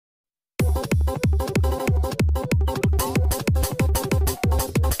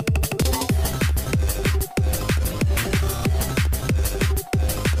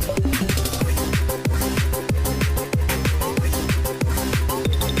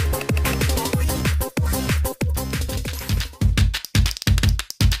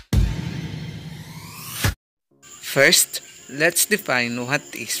First, let's define what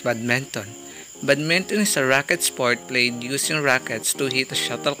is badminton. Badminton is a racket sport played using rackets to hit a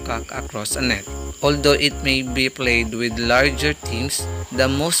shuttlecock across a net. Although it may be played with larger teams, the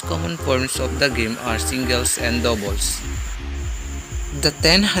most common forms of the game are singles and doubles. The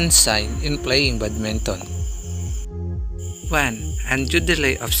 10-hand sign in playing badminton. 1. Undue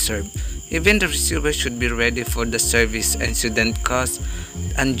delay of serve. Even the receiver should be ready for the service and shouldn't cause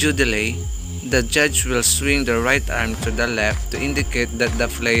undue delay. The judge will swing the right arm to the left to indicate that the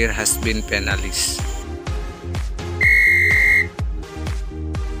player has been penalized.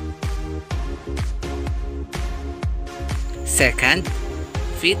 Second,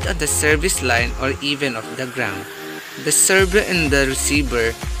 feet on the service line or even off the ground. The server and the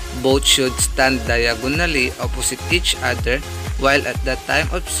receiver both should stand diagonally opposite each other while at the time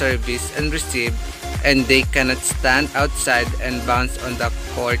of service and receive, and they cannot stand outside and bounce on the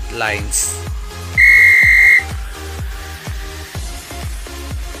court lines.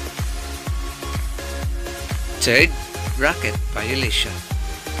 Third, racket violation.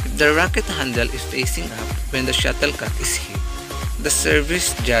 If the racket handle is facing up when the shuttlecock is hit, the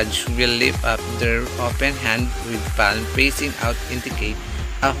service judge will lift up their open hand with palm facing out indicate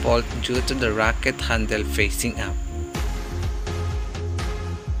a fault due to the racket handle facing up.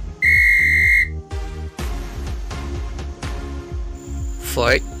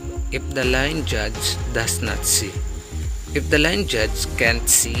 Fourth, if the line judge does not see. If the line judge can't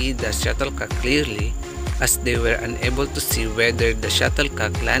see the shuttlecock clearly, as they were unable to see whether the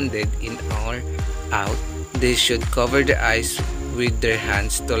shuttlecock landed in or out, they should cover their eyes with their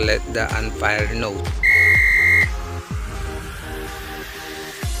hands to let the umpire know.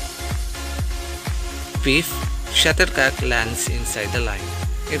 Fifth, shuttlecock lands inside the line.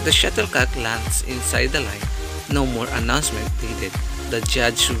 If the shuttlecock lands inside the line, no more announcement needed. The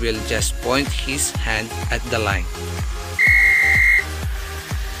judge will just point his hand at the line.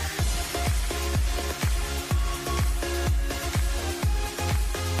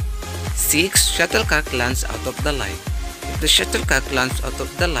 Six, shuttlecock lands out of the line. If the shuttlecock lands out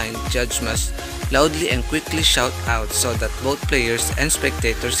of the line, judge must loudly and quickly shout out so that both players and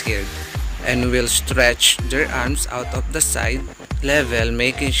spectators hear, and will stretch their arms out of the side level,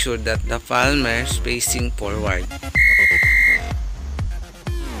 making sure that the palmer is facing forward.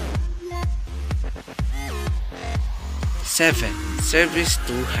 Seven, service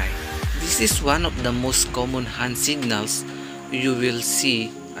too high. This is one of the most common hand signals you will see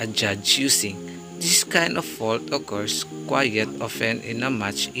a judge using. This kind of fault occurs quite often in a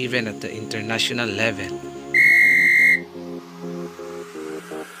match, even at the international level.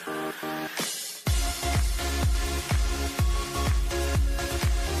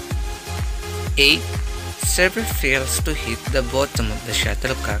 Eight, server fails to hit the bottom of the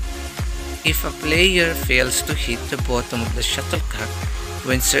shuttlecock. If a player fails to hit the bottom of the shuttlecock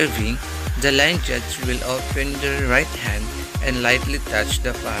when serving, the line judge will open their right hand and lightly touch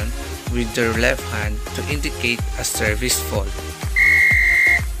the palm with their left hand to indicate a service fault.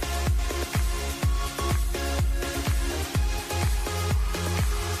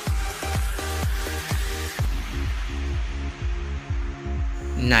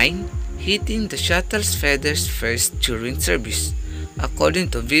 Nine, hitting the shuttle's feathers first during service. According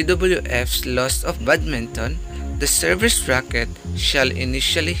to WWF's laws of badminton, the service racket shall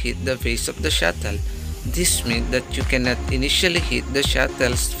initially hit the base of the shuttle. This means that you cannot initially hit the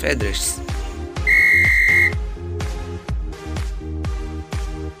shuttle's feathers.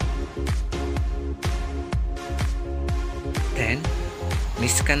 10.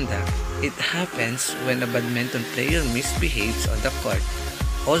 Misconduct. It happens when a badminton player misbehaves on the court.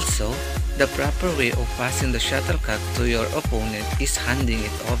 Also, the proper way of passing the shuttlecock to your opponent is handing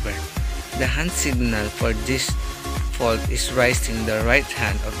it over. The hand signal for this fault is raising the right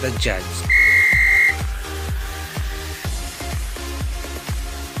hand of the judge.